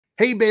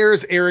Hey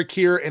Bears, Eric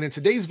here, and in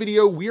today's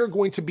video, we are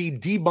going to be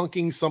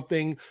debunking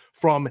something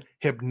from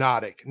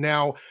Hypnotic.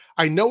 Now,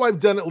 I know I've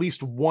done at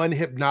least one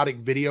Hypnotic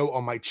video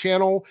on my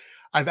channel.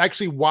 I've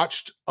actually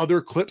watched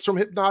other clips from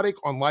Hypnotic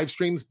on live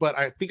streams, but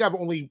I think I've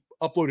only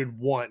uploaded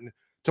one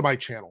to my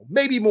channel.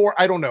 Maybe more,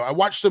 I don't know. I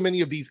watch so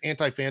many of these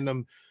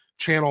anti-fandom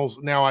channels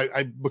now,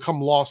 I become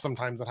lost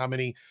sometimes on how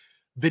many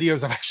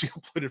videos I've actually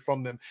uploaded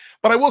from them.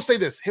 But I will say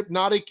this,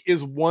 Hypnotic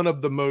is one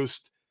of the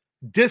most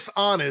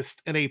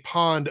dishonest in a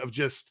pond of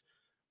just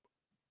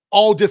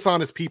all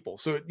dishonest people.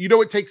 So,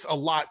 it takes a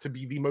lot to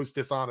be the most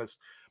dishonest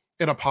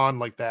in a pond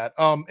like that.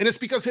 And it's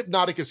because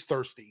Hypnotic is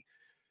thirsty.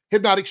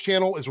 Hypnotic's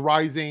channel is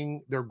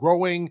rising, they're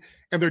growing,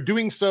 and they're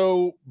doing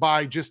so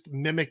by just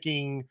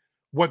mimicking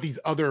what these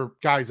other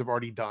guys have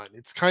already done.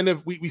 It's kind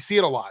of, we see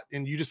it a lot,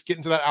 and you just get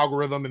into that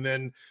algorithm and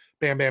then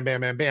bam, bam,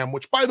 bam, bam, bam,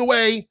 which, by the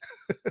way,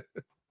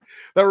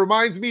 that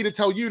reminds me to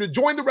tell you to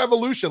join the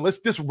revolution. Let's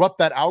disrupt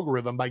that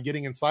algorithm by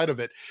getting inside of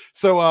it.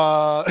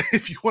 So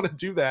if you want to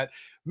do that,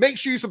 make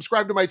sure you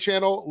subscribe to my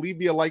channel, leave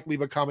me a like,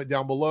 leave a comment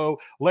down below.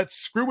 Let's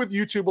screw with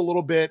YouTube a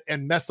little bit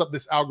and mess up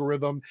this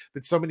algorithm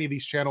that so many of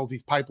these channels,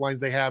 these pipelines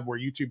they have where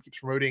YouTube keeps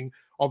promoting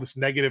all this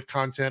negative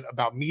content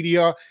about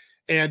media.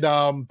 And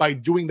by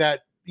doing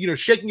that,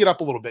 shaking it up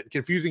a little bit,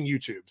 confusing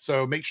YouTube.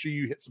 So make sure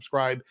you hit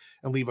subscribe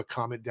and leave a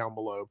comment down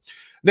below.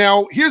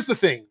 Now, here's the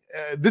thing.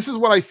 This is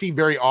what I see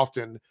very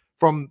often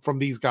from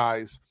these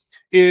guys,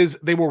 is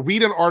they will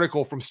read an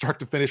article from start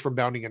to finish from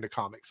Bounding Into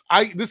Comics.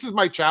 This is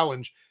my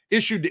challenge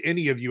issued to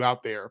any of you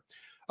out there.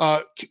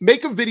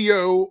 Make a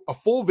video, a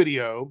full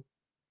video,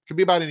 could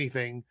be about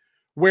anything,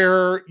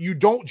 where you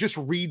don't just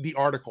read the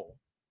article.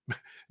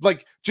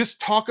 Like, just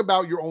talk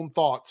about your own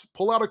thoughts.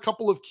 Pull out a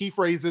couple of key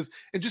phrases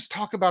and just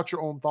talk about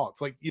your own thoughts.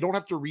 Like, you don't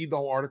have to read the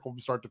whole article from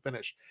start to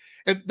finish.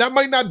 And that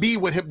might not be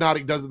what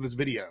Hypnotic does in this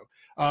video.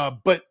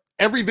 But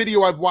every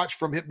video I've watched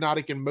from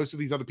Hypnotic and most of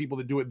these other people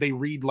that do it, they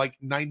read like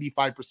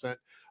 95%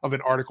 of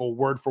an article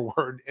word for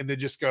word and then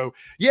just go,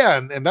 yeah,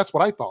 and that's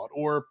what I thought.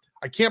 Or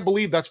I can't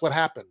believe that's what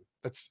happened.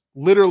 That's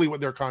literally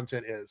what their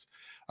content is.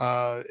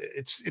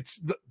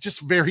 It's just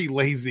very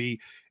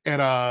lazy,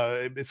 and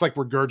it's like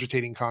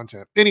regurgitating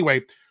content.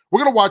 Anyway, we're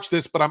going to watch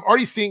this, but I'm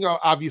already seeing,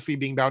 obviously,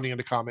 being Bounding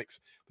Into Comics.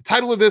 The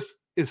title of this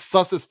is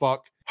sus as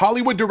fuck.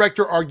 Hollywood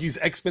director argues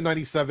X-Men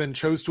 97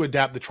 chose to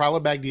adapt the trial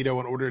of Magneto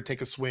in order to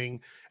take a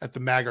swing at the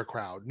MAGA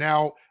crowd.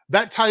 Now,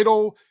 that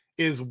title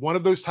is one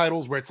of those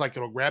titles where it's like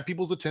it'll grab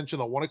people's attention.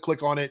 They'll want to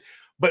click on it.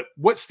 But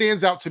what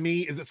stands out to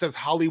me is it says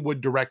Hollywood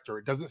director.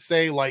 It doesn't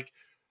say like,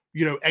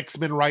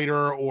 X-Men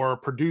writer or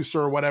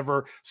producer or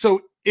whatever.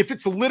 So if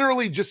it's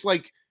literally just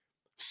like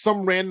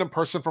some random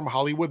person from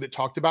Hollywood that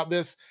talked about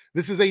this,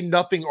 this is a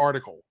nothing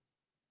article.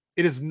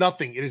 It is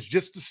nothing. It is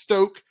just to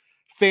stoke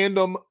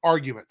fandom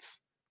arguments.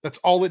 That's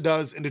all it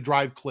does, and to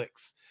drive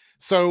clicks.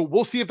 So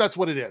we'll see if that's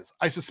what it is.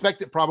 I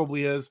suspect it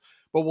probably is,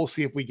 but we'll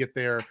see if we get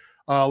there.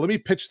 Let me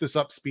pitch this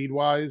up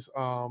speed-wise.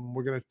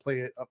 We're going to play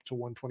it up to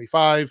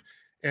 125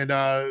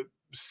 and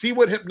see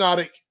what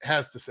Hypnotic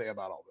has to say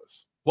about all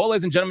this. Well,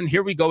 ladies and gentlemen,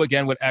 here we go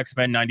again with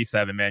X-Men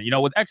 97, man.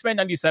 With X-Men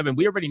 97,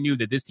 we already knew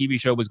that this TV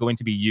show was going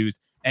to be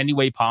used any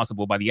way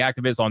possible by the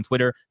activists on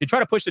Twitter to try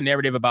to push the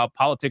narrative about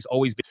politics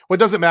always being... Well, it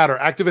doesn't matter.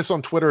 Activists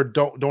on Twitter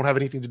don't have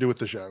anything to do with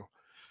the show.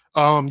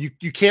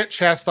 You can't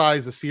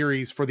chastise a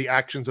series for the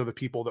actions of the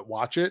people that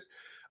watch it.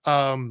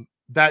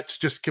 That's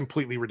just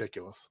completely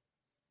ridiculous.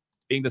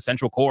 Being the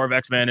central core of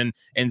X-Men,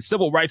 and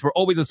civil rights were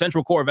always a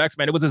central core of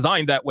X-Men. It was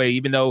designed that way,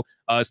 even though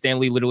Stan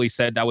Lee literally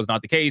said that was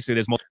not the case. So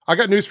there's more. I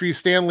got news for you,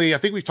 Stan Lee. I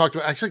think we've talked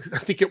about, actually, I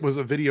think it was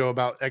a video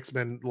about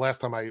X-Men last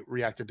time I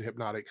reacted to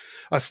Hypnotic.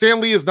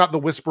 Stan Lee is not the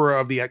whisperer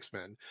of the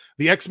X-Men.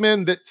 The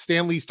X-Men that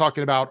Stan Lee's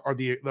talking about are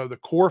the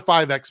core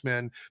 5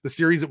 X-Men, the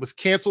series that was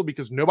canceled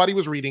because nobody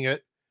was reading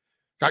it,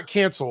 got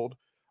canceled.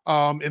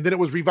 And then it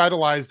was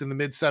revitalized in the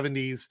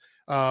mid-70s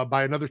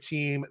by another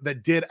team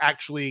that did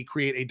actually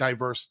create a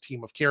diverse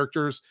team of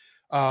characters.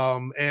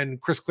 And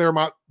Chris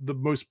Claremont, the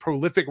most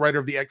prolific writer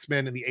of the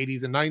X-Men in the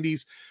 80s and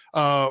 90s,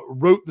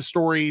 wrote the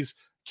stories,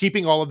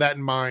 keeping all of that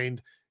in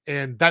mind.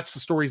 And that's the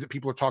stories that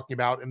people are talking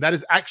about. And that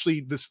is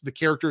actually the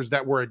characters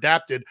that were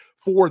adapted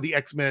for the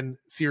X-Men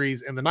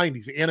series in the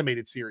 90s, the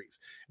animated series.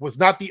 It was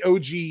not the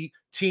OG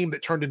team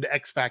that turned into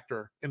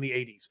X-Factor in the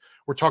 80s.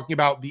 We're talking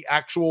about the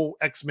actual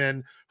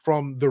X-Men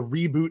from the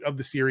reboot of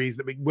the series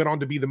that went on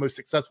to be the most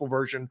successful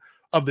version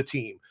of the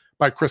team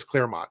by Chris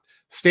Claremont.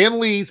 Stan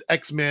Lee's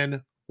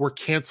X-Men were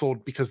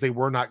canceled because they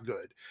were not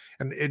good.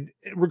 And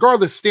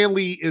regardless, Stan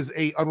Lee is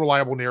a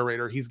unreliable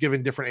narrator. He's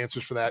given different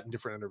answers for that in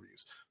different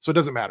interviews. So it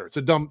doesn't matter. It's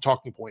a dumb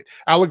talking point.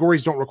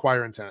 Allegories don't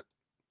require intent.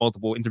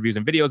 Multiple interviews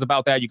and videos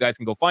about that. You guys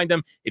can go find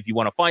them if you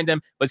want to find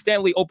them. But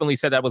Stan Lee openly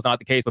said that was not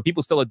the case. But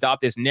people still adopt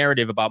this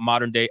narrative about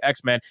modern day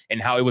X-Men and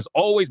how it was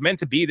always meant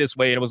to be this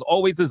way. And it was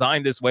always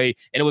designed this way.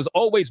 And it was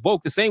always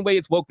woke the same way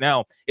it's woke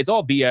now. It's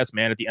all BS,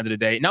 man, at the end of the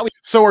day. Now,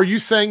 so are you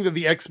saying that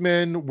the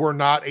X-Men were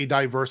not a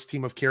diverse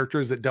team of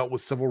characters that dealt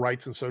with civil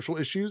rights and social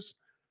issues?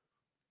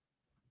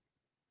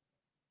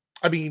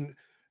 I mean,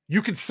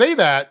 you could say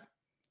that,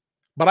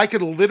 but I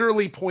could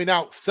literally point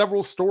out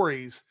several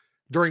stories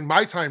during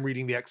my time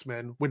reading the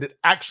X-Men when it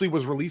actually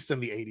was released in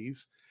the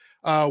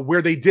 80s,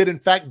 where they did in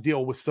fact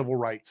deal with civil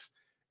rights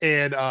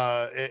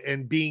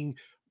and being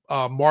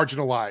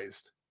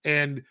marginalized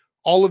and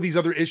all of these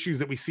other issues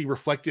that we see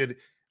reflected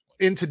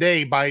in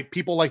today by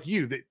people like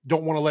you that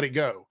don't want to let it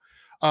go.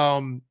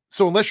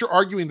 So unless you're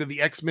arguing that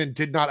the X-Men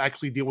did not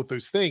actually deal with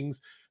those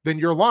things, then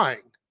you're lying.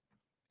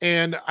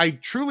 And I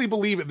truly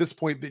believe at this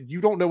point that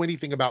you don't know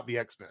anything about the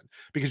X-Men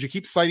because you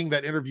keep citing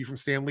that interview from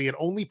Stan Lee, and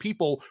only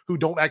people who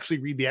don't actually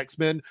read the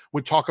X-Men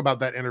would talk about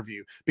that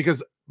interview,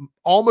 because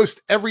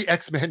almost every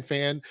X-Men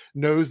fan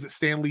knows that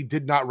Stan Lee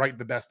did not write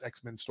the best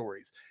X-Men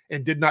stories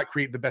and did not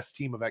create the best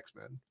team of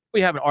X-Men. We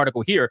have an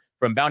article here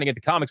from Bounding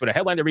Into Comics with a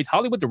headline that reads,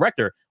 Hollywood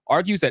director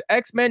argues that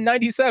X-Men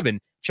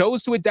 97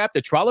 chose to adapt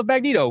the trial of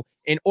Magneto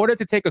in order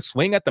to take a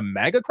swing at the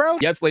MAGA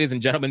crowd. Yes, ladies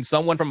and gentlemen,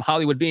 someone from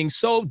Hollywood being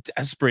so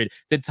desperate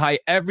to tie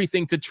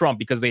everything to Trump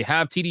because they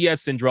have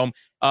TDS syndrome.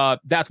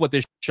 That's what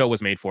this show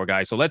was made for,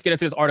 guys. So let's get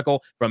into this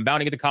article from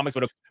Bounding Into Comics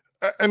with a...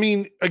 I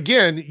mean,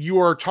 again, you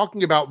are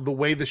talking about the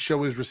way the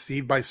show is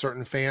received by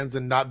certain fans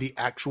and not the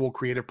actual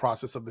creative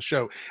process of the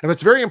show. And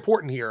that's very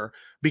important here,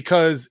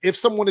 because if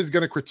someone is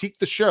going to critique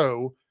the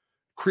show,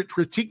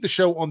 critique the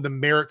show on the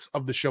merits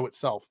of the show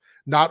itself,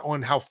 not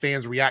on how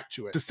fans react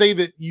to it. To say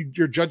that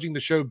you're judging the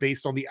show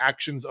based on the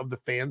actions of the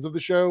fans of the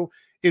show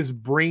is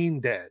brain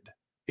dead.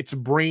 It's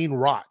brain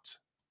rot.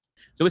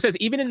 So it says,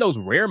 even in those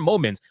rare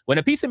moments when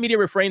a piece of media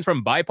refrains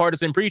from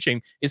bipartisan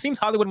preaching, it seems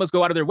Hollywood must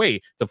go out of their way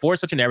to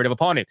force such a narrative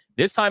upon it.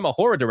 This time, a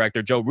horror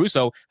director, Joe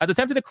Russo, has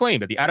attempted to claim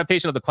that the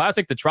adaptation of the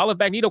classic The Trial of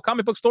Magneto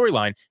comic book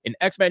storyline in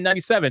X-Men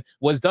 97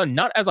 was done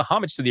not as a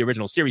homage to the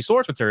original series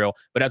source material,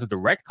 but as a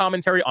direct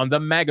commentary on the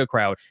MAGA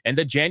crowd and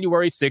the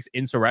January 6th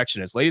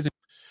insurrectionists. Ladies and...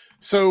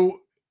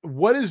 So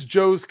what is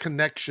Joe's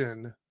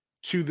connection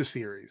to the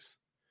series?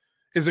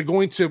 Is it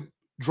going to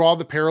draw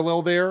the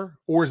parallel there,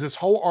 or is this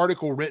whole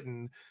article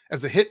written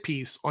as a hit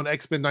piece on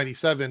X-Men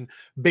 97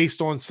 based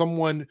on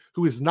someone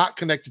who is not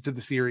connected to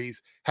the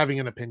series having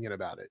an opinion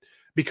about it?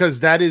 Because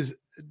that's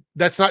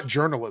not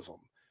journalism.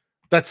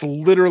 That's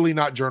literally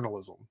not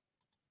journalism.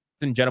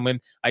 And gentlemen,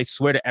 I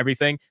swear to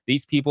everything,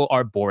 these people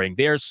are boring.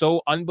 They are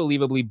so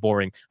unbelievably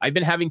boring. I've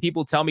been having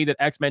people tell me that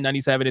X-Men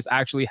 97 is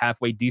actually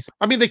halfway decent.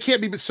 I mean, they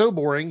can't be so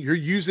boring. You're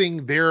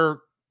using their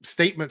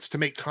statements to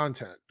make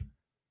content,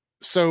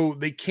 so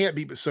they can't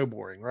be so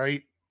boring,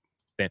 right?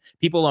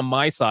 People on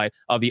my side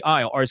of the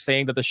aisle are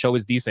saying that the show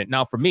is decent.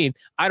 Now, for me,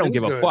 I don't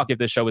give a fuck if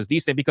the show is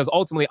decent, because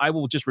ultimately I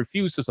will just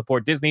refuse to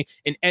support Disney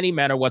in any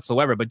manner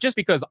whatsoever. But just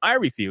because I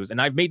refuse,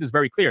 and I've made this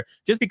very clear,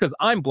 just because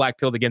I'm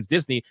black-pilled against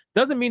Disney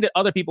doesn't mean that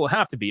other people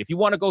have to be. If you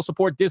want to go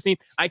support Disney,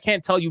 I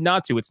can't tell you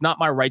not to. It's not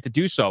my right to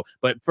do so.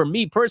 But for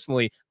me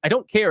personally, I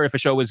don't care if a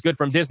show is good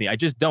from Disney. I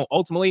just don't.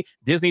 Ultimately,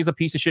 Disney is a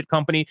piece of shit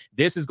company.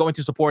 This is going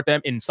to support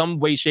them in some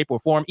way, shape, or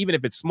form, even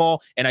if it's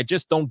small. And I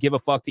just don't give a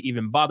fuck to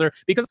even bother,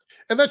 because...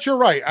 And that's your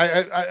right.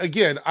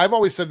 Again, I've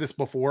always said this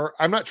before.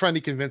 I'm not trying to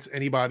convince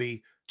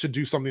anybody to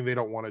do something they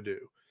don't want to do.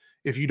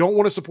 If you don't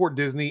want to support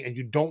Disney and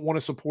you don't want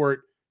to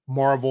support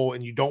Marvel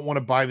and you don't want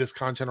to buy this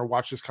content or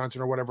watch this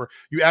content or whatever,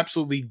 you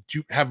absolutely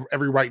do have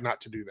every right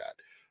not to do that.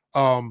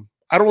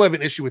 I don't have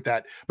an issue with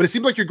that, but it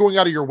seems like you're going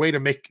out of your way to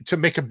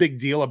make a big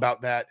deal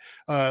about that,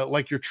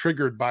 like you're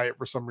triggered by it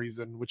for some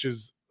reason, which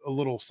is a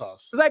little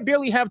sus. Because I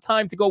barely have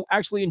time to go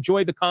actually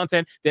enjoy the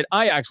content that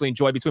I actually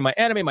enjoy between my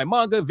anime, my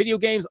manga, video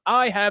games.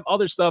 I have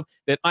other stuff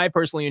that I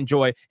personally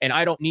enjoy, and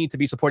I don't need to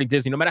be supporting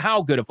Disney no matter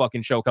how good a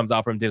fucking show comes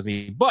out from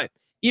Disney. But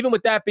even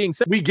with that being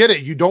said, we get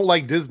it. You don't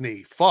like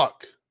Disney.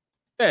 Fuck.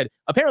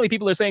 Apparently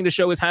people are saying the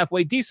show is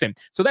halfway decent.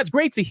 So that's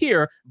great to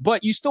hear,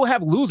 but you still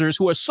have losers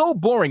who are so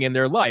boring in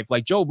their life,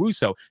 like Joe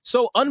Russo,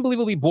 so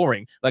unbelievably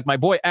boring, like my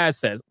boy Az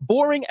says,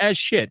 boring as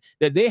shit,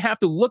 that they have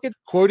to look at...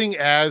 Quoting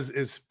Az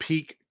is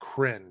peak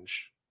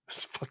cringe.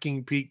 It's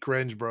fucking peak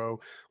cringe,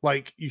 bro.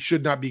 Like, you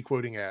should not be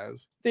quoting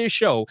Az. This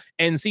show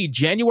and see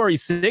January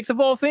 6th of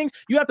all things,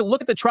 you have to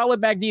look at the trial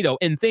of Magneto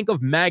and think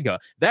of MAGA.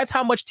 That's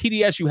how much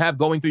TDS you have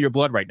going through your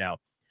blood right now.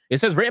 It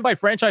says, written by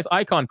franchise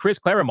icon Chris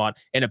Claremont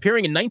and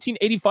appearing in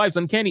 1985's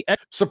Uncanny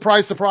X...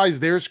 Surprise,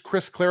 surprise, there's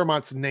Chris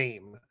Claremont's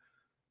name.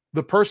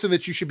 The person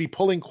that you should be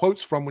pulling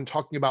quotes from when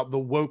talking about the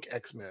woke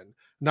X-Men,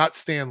 not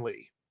Stan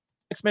Lee.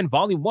 X-Men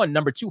Volume 1,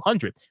 number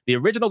 200. The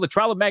original The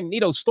Trial of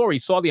Magneto story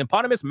saw the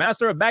eponymous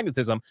master of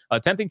magnetism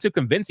attempting to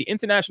convince the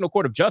International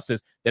Court of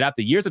Justice that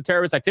after years of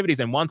terrorist activities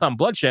and wanton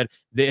bloodshed,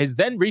 his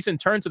then recent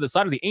turn to the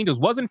side of the angels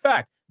was in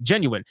fact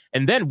genuine.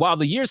 And then, while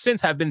the years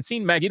since have been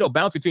seen Magneto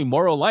bounce between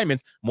moral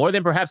alignments more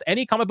than perhaps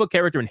any comic book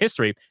character in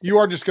history... You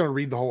are just going to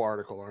read the whole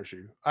article, aren't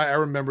you? I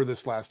remember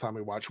this last time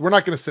we watched. We're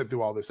not going to sit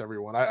through all this,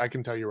 everyone. I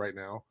can tell you right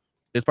now.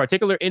 This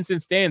particular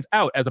instance stands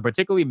out as a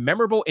particularly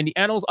memorable in the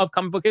annals of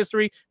comic book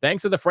history,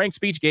 thanks to the frank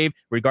speech gave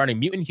regarding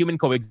mutant-human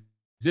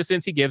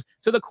coexistence he gives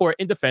to the court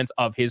in defense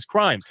of his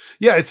crimes.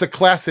 Yeah, it's a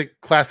classic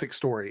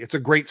story. It's a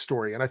great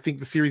story, and I think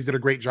the series did a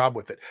great job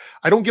with it.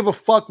 I don't give a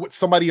fuck what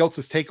somebody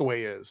else's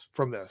takeaway is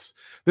from this.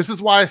 This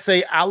is why I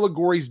say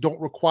allegories don't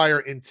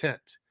require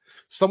intent.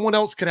 Someone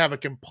else could have a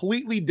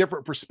completely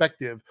different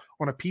perspective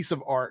on a piece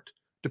of art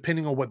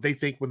depending on what they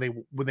think when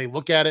they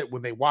look at it,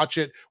 when they watch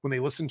it, when they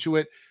listen to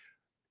it.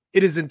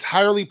 It is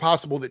entirely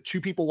possible that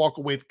two people walk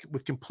away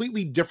with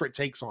completely different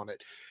takes on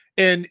it.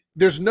 And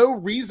there's no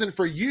reason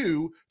for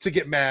you to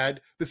get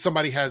mad that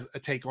somebody has a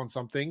take on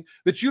something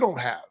that you don't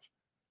have.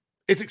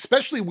 It's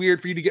especially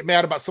weird for you to get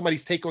mad about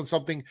somebody's take on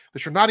something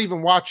that you're not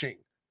even watching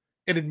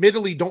and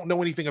admittedly don't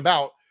know anything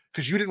about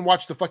because you didn't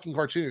watch the fucking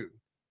cartoon.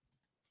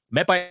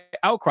 Met by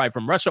outcry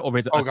from Russia over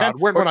his attempt. God,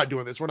 we're not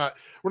doing this. We're not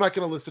going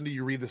to listen to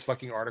you read this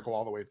fucking article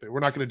all the way through. We're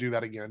not going to do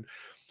that again.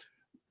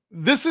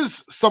 This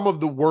is some of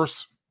the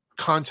worst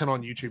content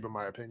on YouTube, in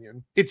my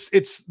opinion.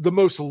 It's the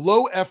most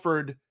low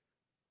effort,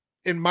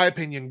 in my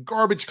opinion,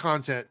 garbage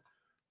content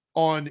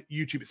on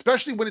YouTube,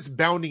 especially when it's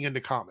bounding into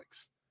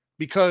comics.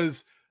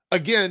 Because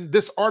again,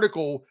 this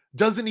article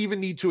doesn't even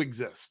need to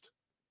exist.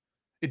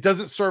 It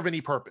doesn't serve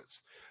any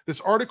purpose. This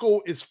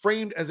article is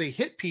framed as a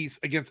hit piece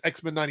against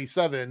X-Men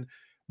 97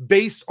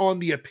 based on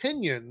the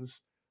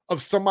opinions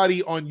of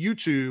somebody on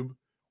YouTube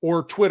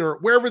or Twitter,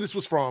 wherever this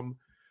was from,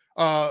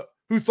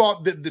 who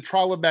thought that the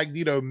trial of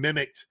Magneto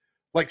mimicked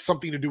like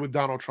something to do with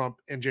Donald Trump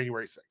and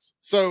January 6th.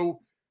 So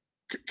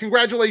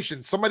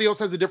congratulations. Somebody else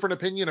has a different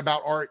opinion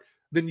about art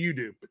than you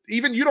do. But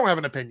even you don't have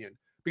an opinion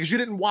because you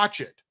didn't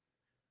watch it.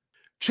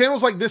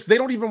 Channels like this, they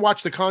don't even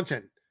watch the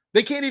content.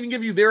 They can't even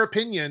give you their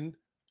opinion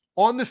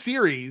on the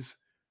series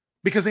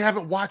because they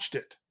haven't watched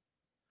it.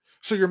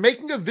 So you're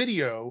making a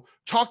video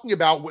talking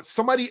about what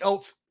somebody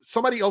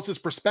else's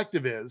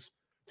perspective is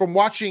from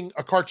watching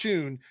a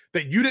cartoon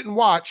that you didn't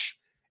watch,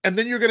 and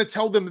then you're going to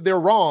tell them that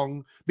they're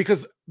wrong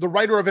because the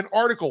writer of an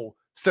article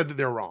said that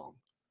they're wrong.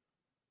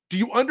 Do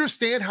you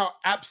understand how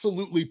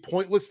absolutely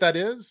pointless that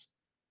is?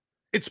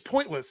 It's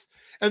pointless.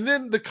 And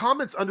then the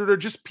comments under it are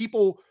just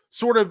people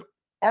sort of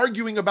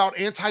arguing about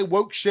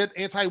anti-woke shit,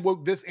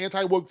 anti-woke this,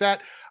 anti-woke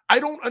that. I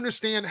don't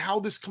understand how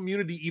this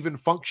community even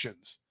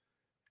functions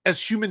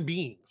as human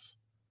beings.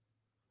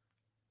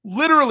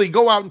 Literally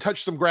go out and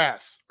touch some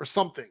grass or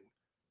something.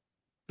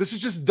 This is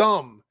just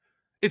dumb.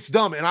 It's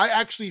dumb. And I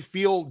actually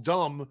feel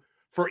dumb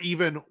for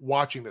even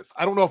watching this.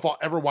 I don't know if I'll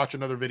ever watch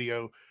another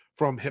video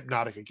from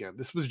Hypnotic again.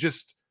 This was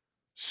just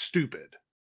stupid.